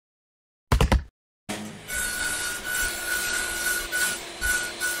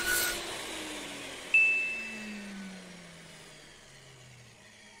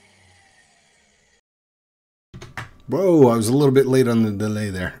Whoa, I was a little bit late on the delay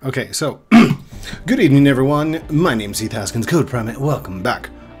there. Okay, so, good evening, everyone. My name's Heath Haskins, Code Primate. Welcome back,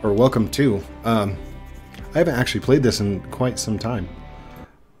 or welcome to. I haven't actually played this in quite some time.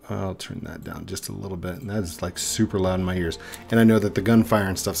 I'll turn that down just a little bit, and that is like super loud in my ears. And I know that the gunfire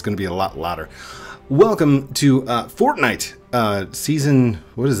and stuff is going to be a lot louder. Welcome to Fortnite, season,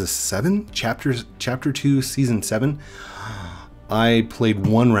 what is this, 7? Chapter 2, season 7. I played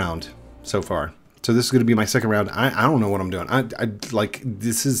one round so far. So this is going to be my second round. I don't know what I'm doing. I like,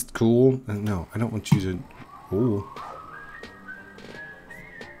 this is cool. No, I don't want you to... Ooh.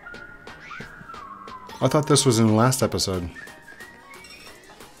 I thought this was in the last episode.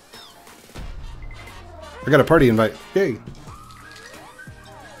 I got a party invite. Yay.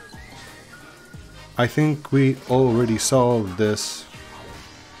 I think we already solved this.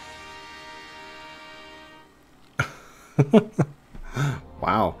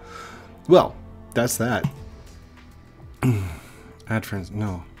 Wow. Well, that's that. Add friends.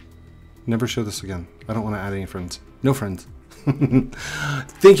 No. Never show this again. I don't want to add any friends. No friends.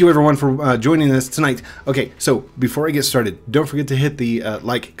 Thank you everyone for joining us tonight. Okay, so before I get started, don't forget to hit the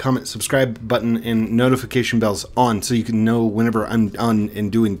like, comment, subscribe button and notification bells on so you can know whenever I'm on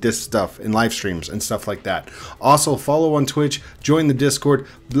and doing this stuff and live streams and stuff like that. Also, follow on Twitch, join the Discord,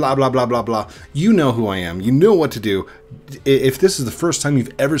 blah, blah, blah, blah, blah. You know who I am. You know what to do. If this is the first time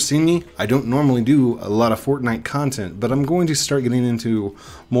you've ever seen me, I don't normally do a lot of Fortnite content, but I'm going to start getting into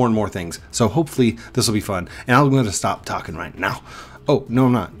more and more things. So hopefully this will be fun. And I'm going to stop talking right now. Oh, no,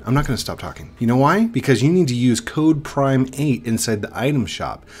 I'm not. I'm not going to stop talking. You know why? Because you need to use code PRIME8 inside the item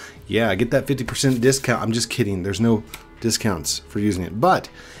shop. Yeah, get that 50% discount. I'm just kidding. There's no discounts for using it. But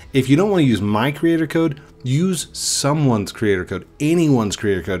if you don't want to use my creator code, use someone's creator code, anyone's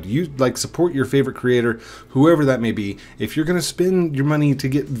creator code. You like support your favorite creator, whoever that may be. If you're going to spend your money to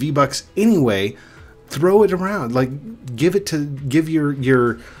get V-Bucks anyway, throw it around. Like give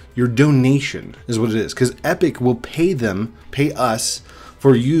your donation is what it is, because Epic will pay us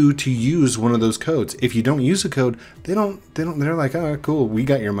for you to use one of those codes. If you don't use a code, they're like, oh, cool, we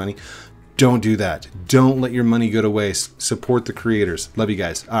got your money. Don't do that. Don't let your money go to waste. Support the creators. Love you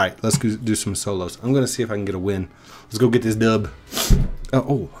guys. All right, let's go do some solos. I'm going to see if I can get a win. Let's go get this dub.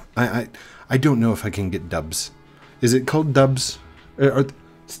 I don't know if I can get dubs. Is it called dubs?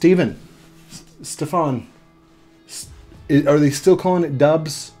 Stefan, are they still calling it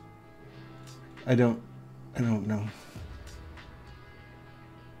dubs? I don't know.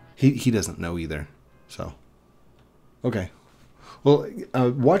 He doesn't know either. So, okay. Well,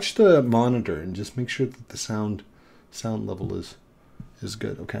 watch the monitor and just make sure that the sound level is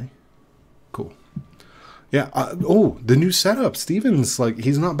good. Okay, cool. Yeah. Oh, the new setup. Steven's like,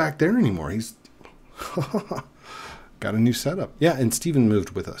 he's not back there anymore. He's got a new setup. Yeah, and Steven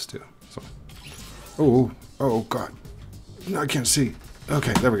moved with us too. So, oh God, no, I can't see.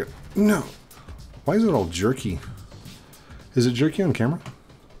 Okay, there we go. No, why is it all jerky? Is it jerky on camera?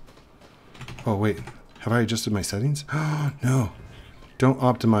 Oh wait, have I adjusted my settings? No. Don't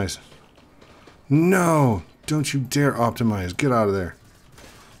optimize. No, don't you dare optimize. Get out of there.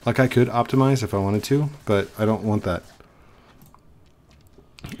 Like I could optimize if I wanted to, but I don't want that.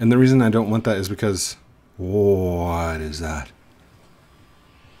 And the reason I don't want that is because, what is that?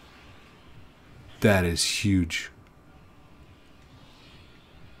 That is huge.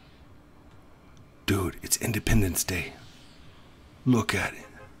 Dude, it's Independence Day. Look at it.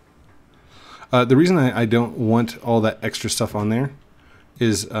 The reason I don't want all that extra stuff on there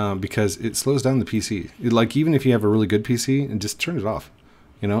is because it slows down the PC. Like, even if you have a really good PC, and just turn it off.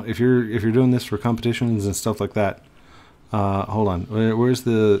 You know, if you're doing this for competitions and stuff like that. Hold on, where's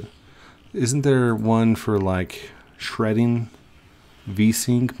the? Isn't there one for like shredding?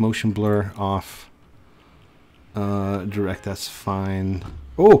 VSync, motion blur off. Direct, that's fine.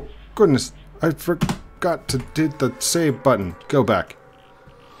 Oh goodness, I forgot to hit the save button. Go back.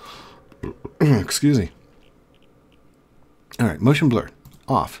 Excuse me. All right, motion blur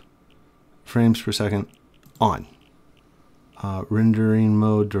off, frames per second on, rendering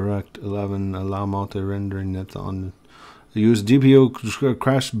mode direct 11, allow multi rendering, that's on. Use GPU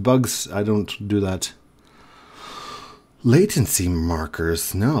crash bugs. I don't do that. Latency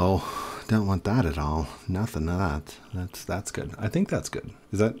markers, no, don't want that at all. Nothing of that. That's good. I think that's good.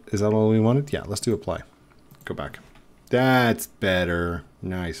 Is that all we wanted? Yeah, let's do apply. Go back. That's better.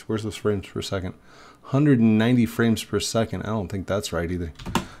 Nice. Where's those frames per second? 190 frames per second. I don't think that's right either.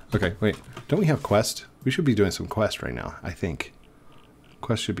 Okay, wait. Don't we have quest? We should be doing some quest right now, I think.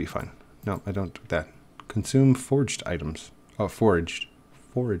 Quest should be fine. No, I don't do that. Consume foraged items. Oh, foraged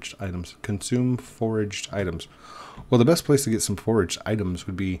items. Consume foraged items. Well, the best place to get some foraged items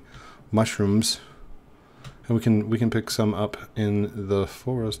would be mushrooms And we can pick some up in the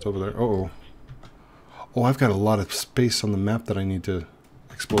forest over there. Uh-oh. Oh, I've got a lot of space on the map that I need to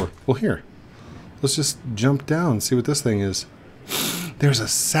explore. Well, here. Let's just jump down and see what this thing is. There's a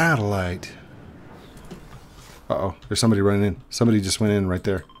satellite. Uh-oh. There's somebody running in. Somebody just went in right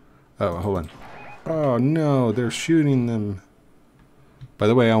there. Oh, hold on. Oh, no. They're shooting them. By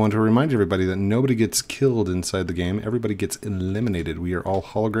the way, I want to remind everybody that nobody gets killed inside the game. Everybody gets eliminated. We are all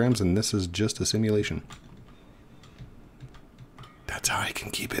holograms, and this is just a simulation. That's how I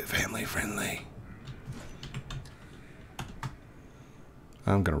can keep it family friendly.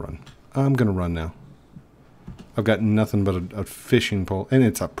 I'm gonna run. I'm gonna run now. I've got nothing but a fishing pole, and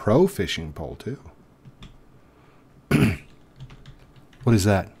it's a pro fishing pole too. What is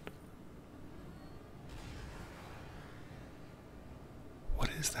that? What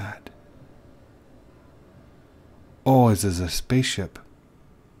is that? Oh, this is a spaceship.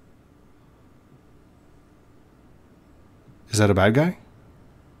 Is that a bad guy?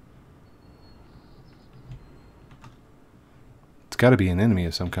 It's got to be an enemy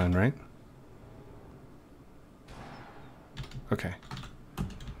of some kind, right? Okay.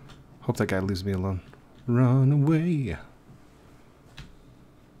 Hope that guy leaves me alone. Run away.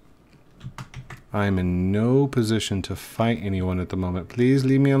 I am in no position to fight anyone at the moment. Please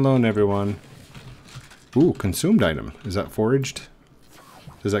leave me alone, everyone. Ooh, consumed item. Is that foraged?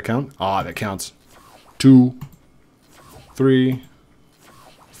 Does that count? Ah, that counts. 2, 3,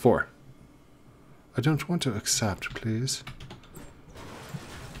 4. I don't want to accept, please.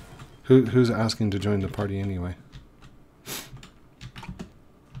 Who's asking to join the party anyway?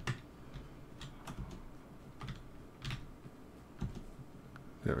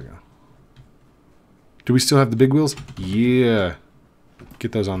 There we go. Do we still have the big wheels? Yeah.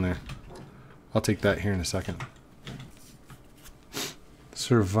 Get those on there. I'll take that here in a second.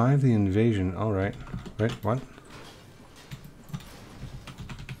 Survive the invasion. All right. Wait, what?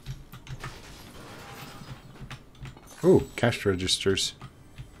 Oh, cash registers.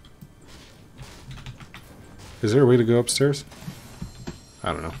 Is there a way to go upstairs?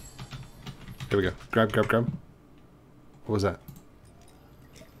 I don't know. Here we go. Grab, grab, grab. What was that?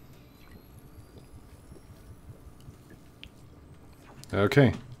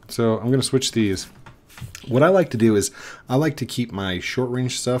 Okay, so I'm going to switch these. What I like to do is I like to keep my short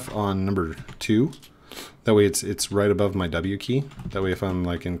range stuff on number 2. That way it's right above my W key. That way if I'm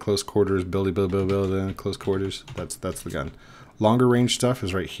like in close quarters, build, in close quarters, that's the gun. Longer range stuff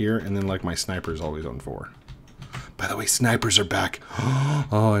is right here, and then like my sniper is always on 4. By the way, snipers are back.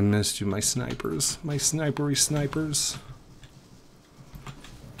 Oh, I missed you, my snipers. My snipery snipers.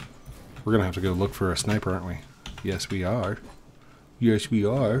 We're going to have to go look for a sniper, aren't we? Yes, we are. Yes, we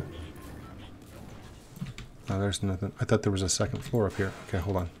are. Oh, there's nothing. I thought there was a second floor up here. Okay,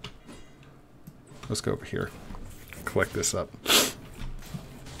 hold on. Let's go over here. Collect this up.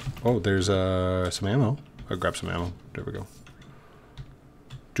 Oh, there's some ammo. I'll grab some ammo. There we go.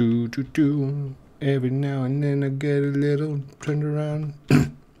 Do. Every now and then I get a little turned around.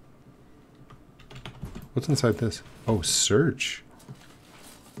 What's inside this? Oh, search.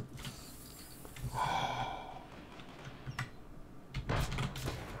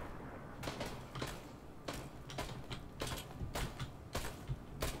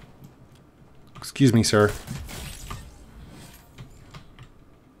 Excuse me, sir.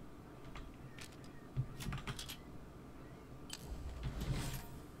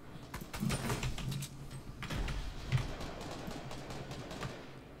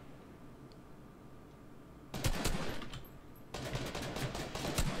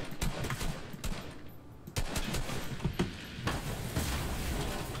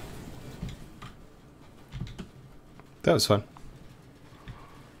 That was fun.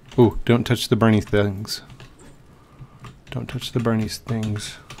 Ooh, don't touch the Bernie things. Don't touch the Bernie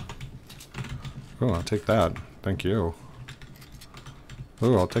things. Oh, I'll take that. Thank you.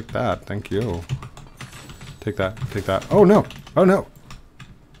 Oh, I'll take that. Thank you. Take that. Take that. Oh, no. Oh, no.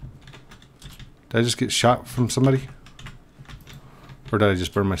 Did I just get shot from somebody? Or did I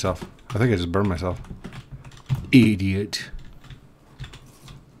just burn myself? I think I just burned myself. Idiot.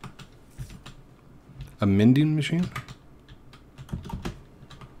 A mending machine?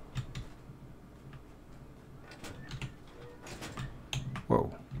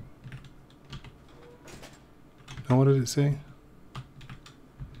 Whoa. Now what did it say?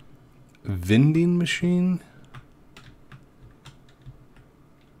 Vending machine?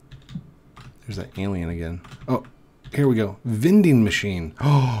 There's that alien again. Oh, here we go. Vending machine.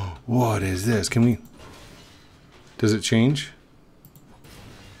 Oh, what is this? Can we... Does it change?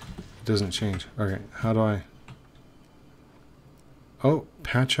 It doesn't change. Okay, how do I... Oh,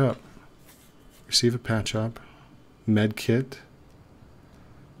 patch up. Receive a patch up. Med kit.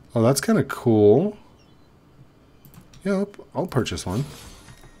 Oh, that's kind of cool. Yeah, I'll purchase one.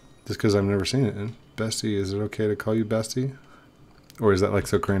 Just because I've never seen it. Bestie, is it okay to call you Bestie? Or is that like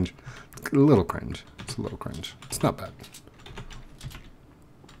so cringe? A little cringe. It's a little cringe. It's not bad.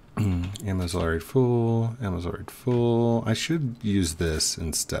 Ammo's already full. Ammo's already full. I should use this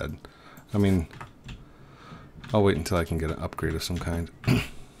instead. I mean, I'll wait until I can get an upgrade of some kind.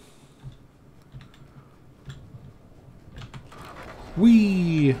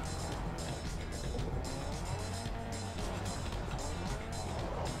 Whee!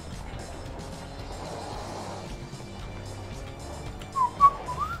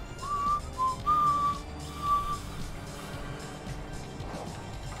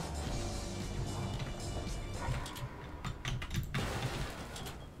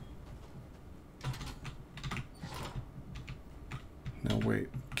 Now wait,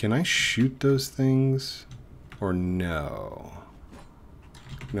 can I shoot those things or no?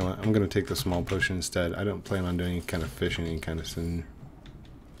 You know what, I'm gonna take the small potion instead. I don't plan on doing any kind of fishing any kind of soon.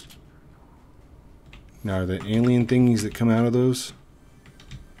 Now are the alien thingies that come out of those?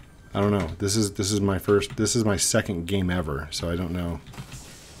 I don't know. This is my second game ever, so I don't know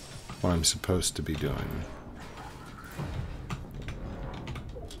what I'm supposed to be doing.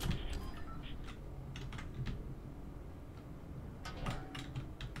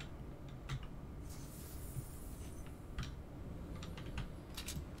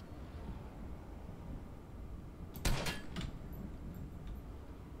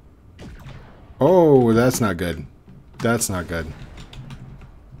 Oh, that's not good. That's not good.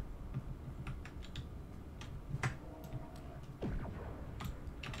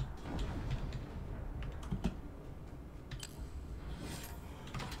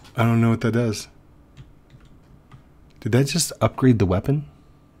 I don't know what that does. Did that just upgrade the weapon?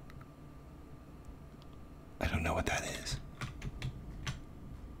 I don't know what that is.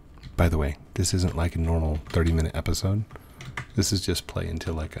 By the way, this isn't like a normal 30-minute episode. This is just play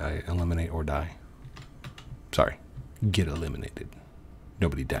until like I eliminate or die. Sorry, get eliminated.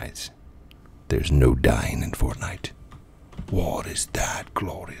 Nobody dies. There's no dying in Fortnite. What is that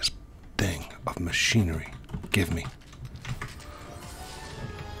glorious thing of machinery? Give me.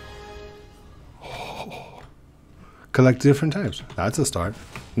 Oh. Collect different types. That's a start.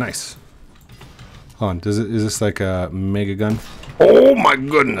 Nice. Hold on, is this like a mega gun? Oh my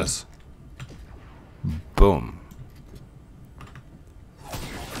goodness! Boom.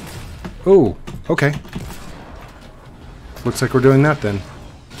 Oh, okay. Looks like we're doing that then.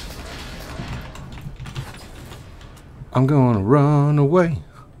 I'm gonna run away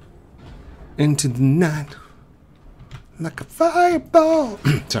into the night like a fireball.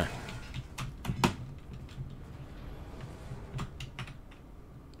 Sorry.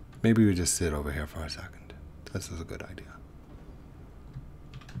 Maybe we just sit over here for a second. This is a good idea.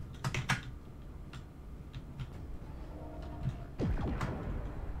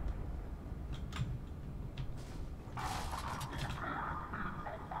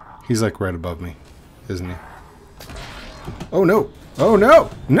 He's like right above me, isn't he? Oh no! Oh no!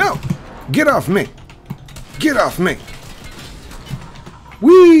 No! Get off me! Get off me!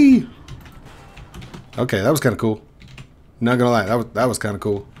 Whee! Okay, that was kind of cool. Not gonna lie, that was kind of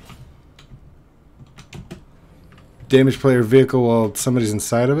cool. Damage player vehicle while somebody's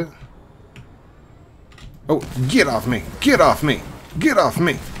inside of it. Oh, get off me! Get off me! Get off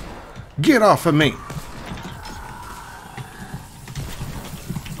me! Get off of me!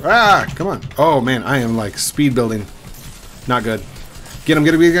 Ah, come on. Oh, man, I am like speed building. Not good. Get him,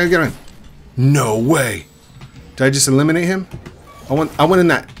 get him, get him. No way. Did I just eliminate him? I went in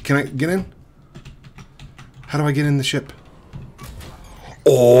that. Can I get in? How do I get in the ship?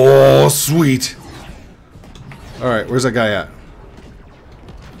 Oh, sweet. All right, where's that guy at?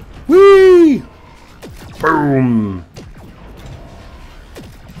 Whee! Boom.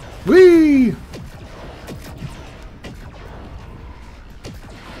 Whee!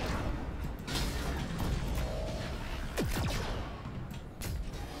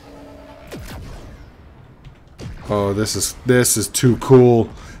 Oh, this is too cool.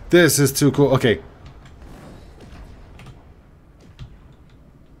 This is too cool. Okay.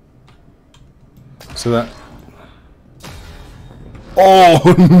 So that...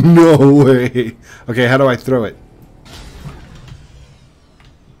 Oh, no way. Okay, how do I throw it?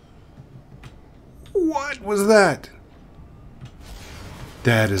 What was that?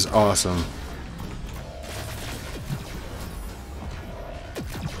 That is awesome.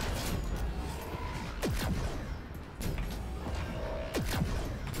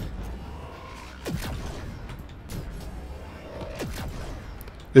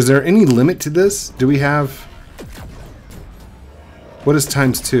 Is there any limit to this? Do we have... What is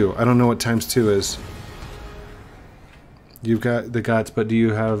 ×2? I don't know what ×2 is. You've got the guts, but do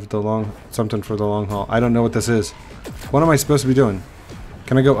you have the something for the long haul? I don't know what this is. What am I supposed to be doing?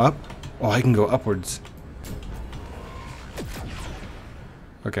 Can I go up? Oh, I can go upwards.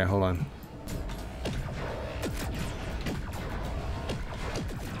 Okay, hold on.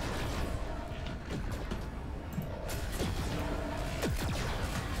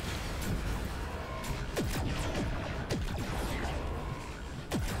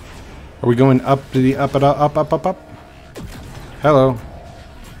 Are we going up to the up? Hello.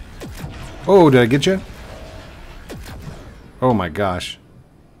 Oh, did I get you? Oh my gosh.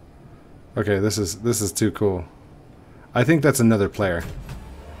 Okay, this is too cool. I think that's another player.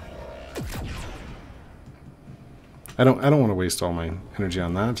 I don't want to waste all my energy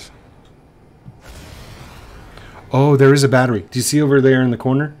on that. Oh, there is a battery. Do you see over there in the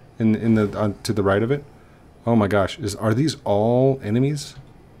corner, in the to the right of it? Oh my gosh, are these all enemies?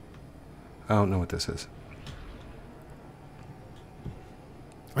 I don't know what this is.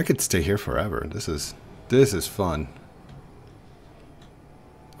 I could stay here forever. This is fun.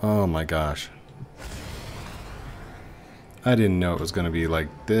 Oh my gosh. I didn't know it was going to be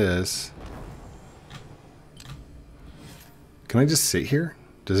like this. Can I just sit here?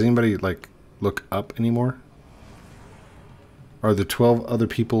 Does anybody like look up anymore? Are there 12 other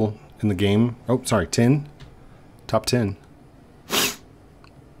people in the game? Oh, sorry, 10. Top 10.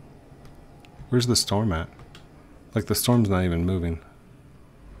 Where's the storm at? Like the storm's not even moving.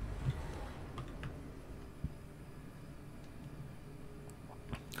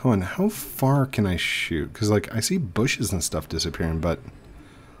 Hold on, how far can I shoot? Because like I see bushes and stuff disappearing, but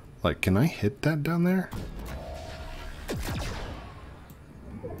like can I hit that down there?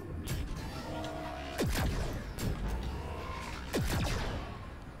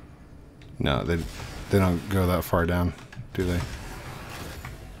 No, they don't go that far down, do they?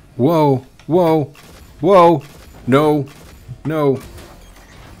 Whoa, whoa, whoa, no, no.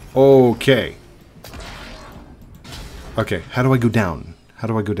 Okay. Okay, how do I go down? How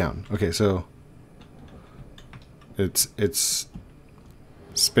do I go down? Okay, so it's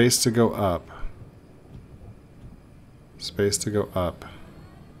space to go up. Space to go up.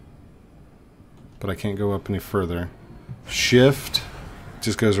 But I can't go up any further. Shift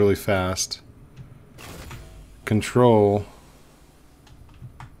just goes really fast. Control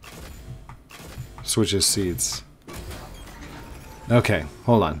switches seats. Okay,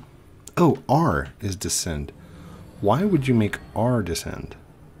 hold on. Oh, R is descend. Why would you make R descend?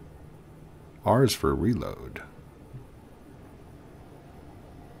 R is for reload.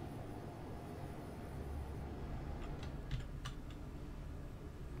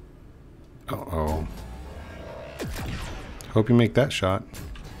 Uh-oh. Hope you make that shot.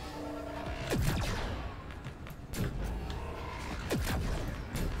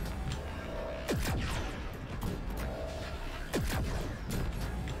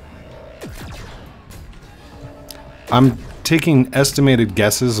 I'm taking estimated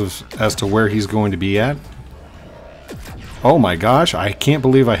guesses as to where he's going to be at. Oh my gosh, I can't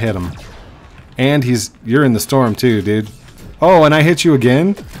believe I hit him. And you're in the storm too, dude. Oh, and I hit you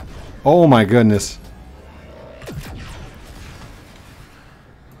again? Oh my goodness.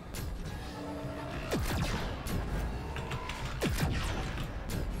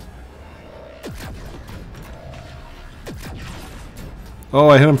 Oh,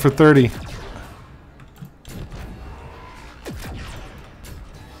 I hit him for 30.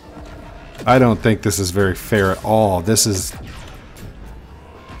 I don't think this is very fair at all. This is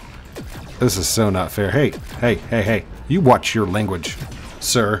so not fair. Hey, hey, hey, hey. You watch your language,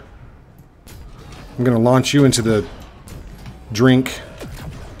 sir. I'm gonna launch you into the drink.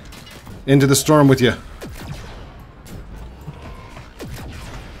 Into the storm with you.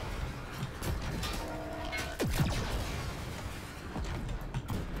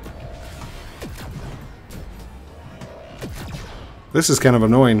 This is kind of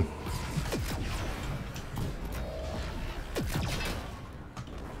annoying.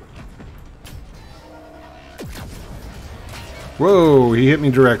 Whoa, he hit me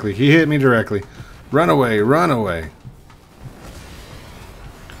directly. He hit me directly. Run away, run away.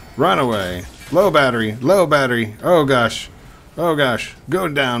 Run away. Low battery, low battery. Oh gosh. Oh gosh. Go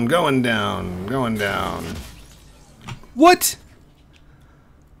down, going down, going down. What?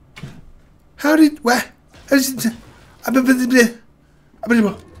 How did... What?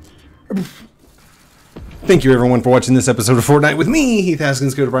 Thank you everyone for watching this episode of Fortnite with me, Heath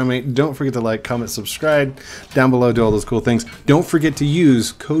Haskins, code Primate. Don't forget to like, comment, subscribe down below, do all those cool things. Don't forget to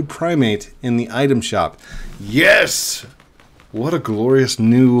use code Primate in the item shop. Yes! What a glorious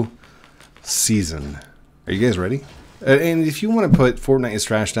new season. Are you guys ready? And if you want to put Fortnite is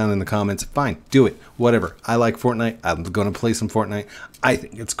trash down in the comments, fine, do it. Whatever. I like Fortnite. I'm going to play some Fortnite. I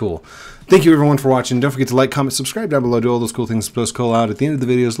think it's cool. Thank you everyone for watching. Don't forget to like, comment, subscribe down below. Do all those cool things supposed to call out at the end of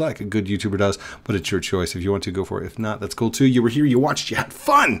the videos like a good YouTuber does. But it's your choice. If you want to, go for it. If not, that's cool too. You were here, you watched, you had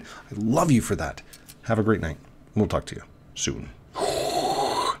fun. I love you for that. Have a great night. We'll talk to you soon.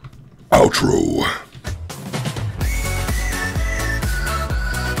 Outro.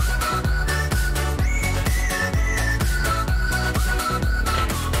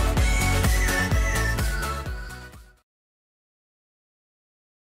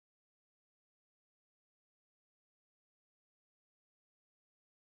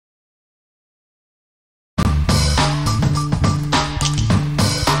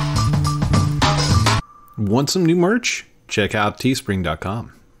 Want some new merch? Check out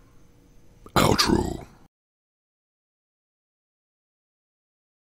teespring.com. Outro.